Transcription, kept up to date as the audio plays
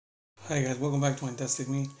Hi guys, welcome back to Fantastic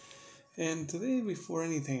Me. And today, before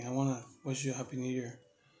anything, I want to wish you a happy new year.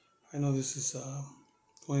 I know this is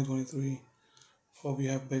 2023. Hope you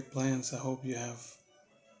have big plans. I hope you have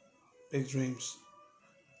big dreams.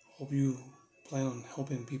 Hope you plan on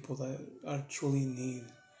helping people that are truly in need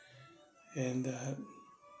and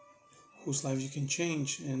whose lives you can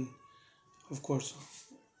change. And of course,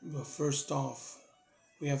 but first off,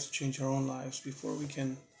 we have to change our own lives before we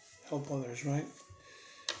can help others, right?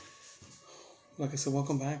 Like I said,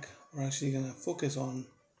 welcome back. We're actually gonna focus on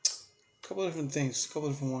a couple of different things, a couple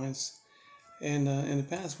of different wines. And in the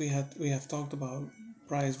past, we have talked about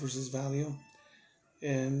price versus value,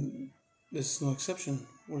 and this is no exception.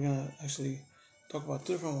 We're gonna actually talk about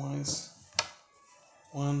two different wines.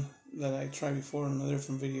 One that I tried before in a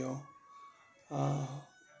different video, uh,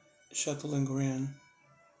 Chateau Langoiran,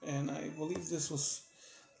 and I believe this was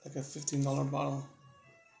like a $15 bottle.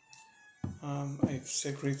 I've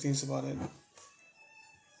said great things about it.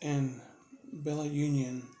 And Bella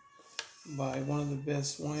Union by one of the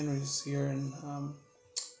best wineries here in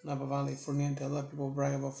Napa Valley, Forniente. A lot of people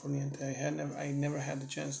brag about Forniente. I never had the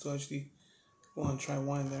chance to actually go and try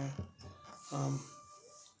wine there.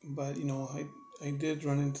 But I did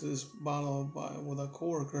run into this bottle with a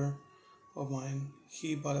coworker of mine.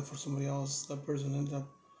 He bought it for somebody else. That person ended up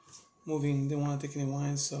moving. Didn't want to take any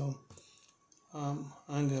wine, so I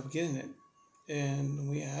ended up getting it, and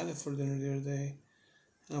we had it for dinner the other day.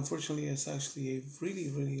 And unfortunately, it's actually a really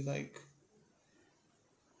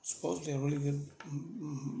supposedly a really good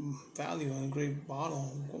value and a great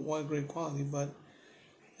bottle, great quality, but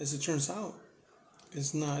as it turns out,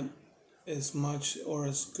 it's not as much or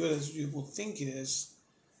as good as you will think it is.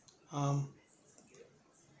 Um,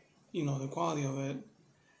 the quality of it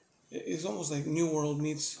is almost like New World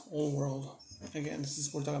meets Old World. Again, this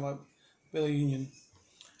is we're talking about Bella Union.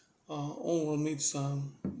 Old World meets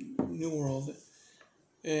New World,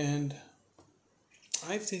 and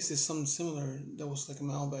I've tasted something similar that was like a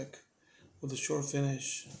Malbec with a short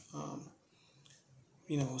finish.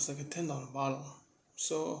 It was like a $10 bottle.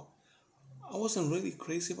 So I wasn't really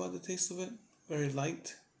crazy about the taste of it. Very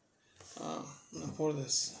light. I'm gonna pour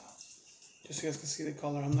this just so you guys can see the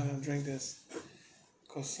color. I'm not gonna drink this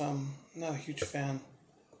because I'm not a huge fan.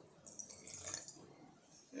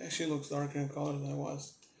 It actually looks darker in color than it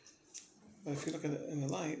was. But if you look at it in the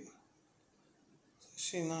light,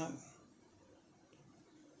 it's actually not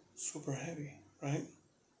super heavy, right?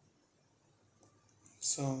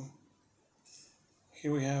 So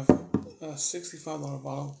here we have a $65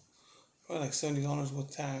 bottle, probably like $70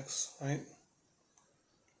 with tax, right?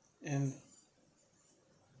 And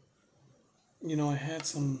I had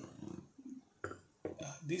some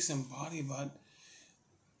decent body, but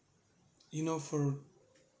for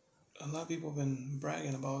a lot of people have been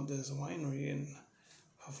bragging about this winery and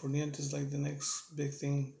how Forniente is like the next big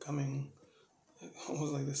thing coming,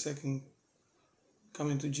 almost like the second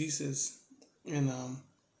coming to Jesus. And I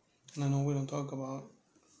know we don't talk about,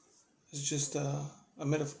 it's just a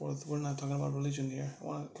metaphor. We're not talking about religion here. I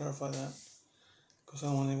want to clarify that because I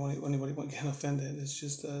don't want anybody to get offended. It's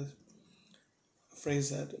just a phrase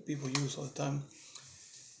that people use all the time.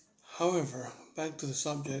 However, back to the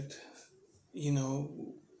subject, to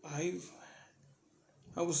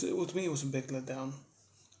me, it was a big letdown.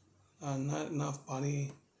 Not enough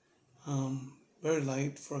body, very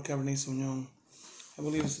light for a Cabernet Sauvignon. I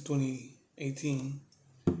believe it's a 2018,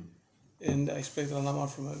 and I expected a lot more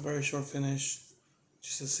from it. Very short finish,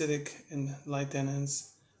 just acidic and light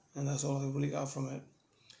tannins, and that's all I really got from it.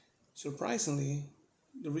 Surprisingly,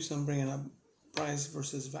 the reason I'm bringing up price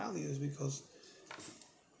versus value is because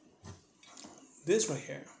this right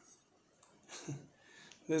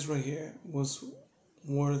here, was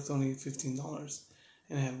worth only $15,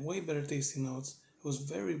 and it had way better tasting notes. It was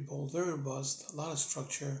very bold, very robust, a lot of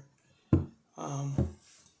structure.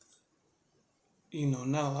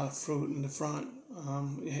 Not a lot of fruit in the front.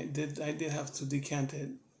 I did have to decant it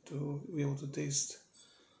to be able to taste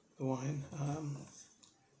the wine.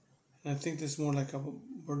 And I think this is more like a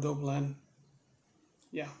Bordeaux blend.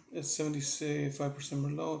 Yeah, it's 75%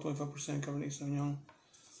 Merlot, 25% Cabernet Sauvignon.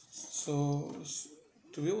 So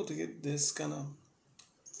to be able to get this kind of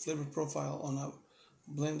flavor profile on a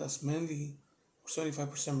blend that's mainly 75%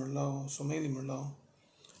 Merlot, so mainly Merlot,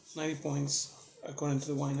 90 points according to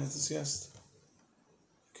the wine enthusiast.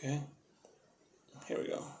 Okay, here we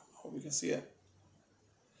go. Hope you can see it.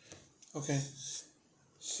 Okay,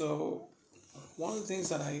 so one of the things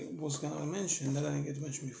that I was gonna mention that I didn't get to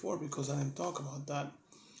mention before because I didn't talk about that.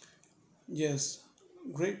 Yes,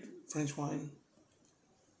 great French wine,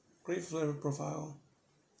 great flavor profile,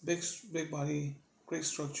 big body, great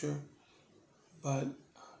structure, but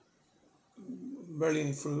barely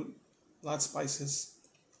any fruit, a lot of spices,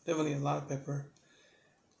 definitely a lot of pepper.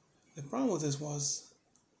 The problem with this was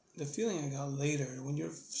the feeling I got later. When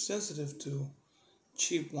you're sensitive to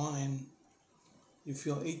cheap wine, you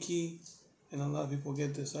feel achy, and a lot of people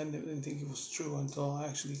get this. I didn't think it was true until I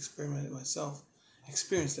actually experienced it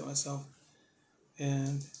myself,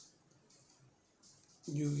 and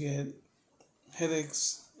you get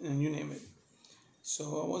headaches and you name it. So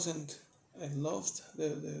I loved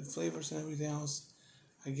the flavors and everything else.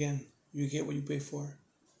 Again, you get what you pay for.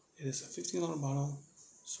 It is a $15 bottle,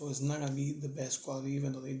 so it's not gonna be the best quality,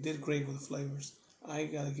 even though they did great with the flavors. I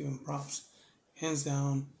gotta give them props. Hands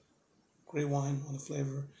down, great wine on the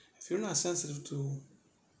flavor. If you're not sensitive to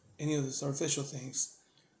any of these artificial things,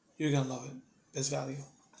 you're gonna love it. Best value.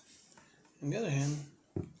 On the other hand,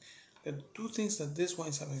 the two things that these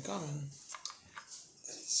wines have in common,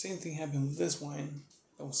 same thing happened with this wine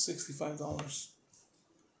that was $65.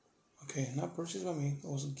 Okay, not purchased by me, it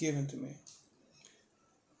was given to me.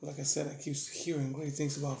 Like I said, I keep hearing great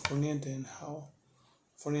things about Forniente and how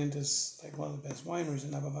Forniente is like one of the best wineries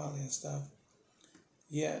in Napa Valley and stuff.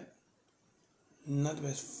 Yet, not the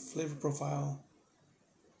best flavor profile,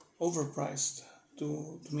 overpriced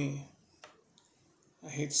to me. I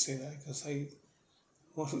hate to say that because I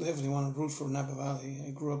definitely want to root for Napa Valley. I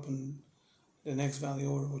grew up in the next valley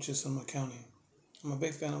over, which is Sonoma County. I'm a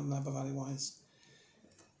big fan of Napa Valley wines.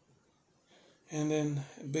 And then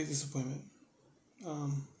a big disappointment.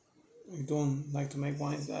 I don't like to make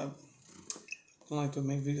wines that don't like to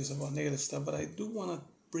make videos about negative stuff, but I do want to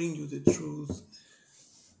bring you the truth,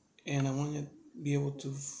 and I want you to be able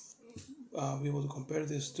to compare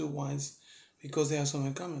these two wines because they have something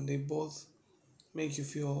in common. They both make you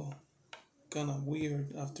feel kind of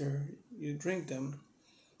weird after you drink them.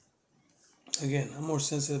 Again, I'm more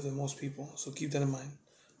sensitive than most people, so keep that in mind.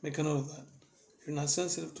 Make a note of that. If you're not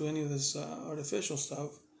sensitive to any of this artificial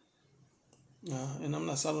stuff, and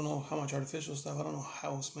I don't know how much artificial stuff, I don't know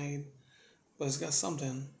how it's made, but it's got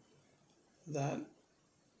something that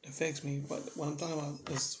affects me. But what I'm talking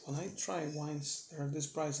about is when I try wines that are this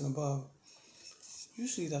price and above,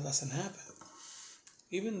 usually that doesn't happen.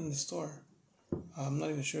 Even in the store. I'm not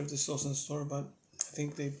even sure if this sells in the store, but I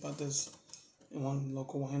think they bought this in one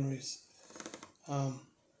local wineries.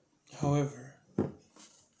 However,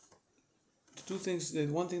 the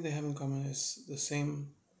one thing they have in common is the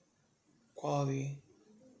same quality,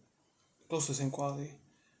 close to the same quality.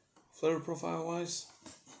 Flavor profile wise,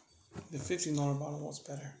 the $15 bottle was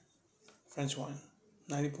better. French wine,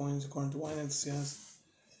 90 points according to Wine Enthusiast.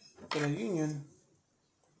 Bella Union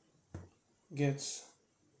gets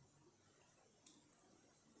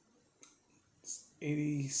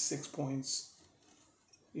 86 points,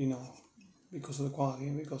 because of the quality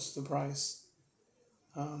and because of the price.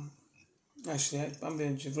 Actually, I'm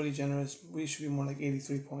being really generous. We should be more like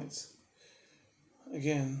 83 points.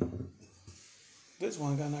 Again, this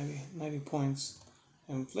one got 90 points,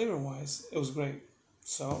 and flavor-wise, it was great.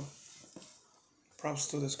 So, props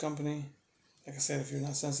to this company. Like I said, if you're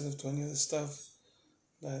not sensitive to any of this stuff,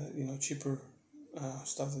 that cheaper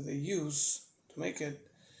stuff that they use to make it,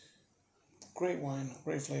 great wine,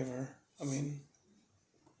 great flavor. I mean,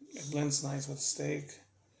 it blends nice with steak.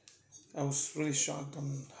 I was really shocked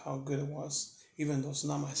on how good it was. Even though it's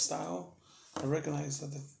not my style, I recognize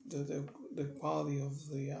that the quality of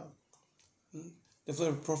the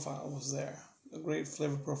flavor profile was there. A great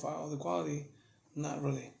flavor profile. The quality, not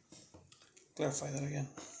really. Clarify that again.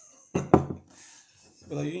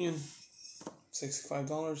 Bella Union,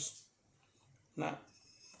 $65. Not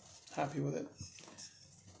happy with it.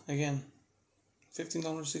 Again, $15,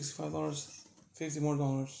 $65, $50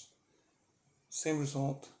 more. Same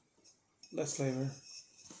result, less flavor.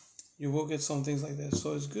 You will get some things like that.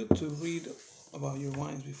 So it's good to read about your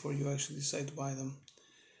wines before you actually decide to buy them,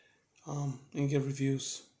 and get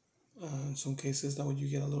reviews. In some cases, that way you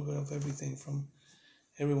get a little bit of everything from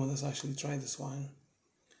everyone that's actually tried this wine,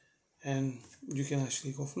 and you can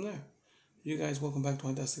actually go from there. You guys, welcome back to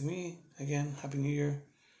Fantastic Me. Again, Happy New Year.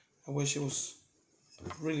 I wish it was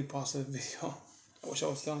a really positive video. I wish I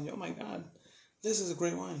was telling you, oh my God, this is a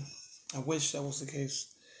great wine. I wish that was the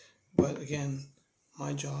case. But again,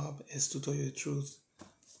 my job is to tell you the truth.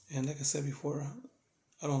 And like I said before,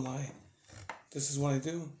 I don't lie. This is what I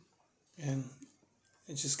do. And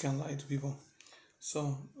I just can't lie to people.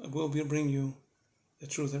 So I will bring you the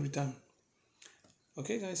truth every time.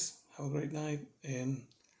 Okay, guys, have a great night. And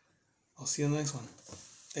I'll see you in the next one.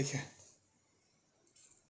 Take care.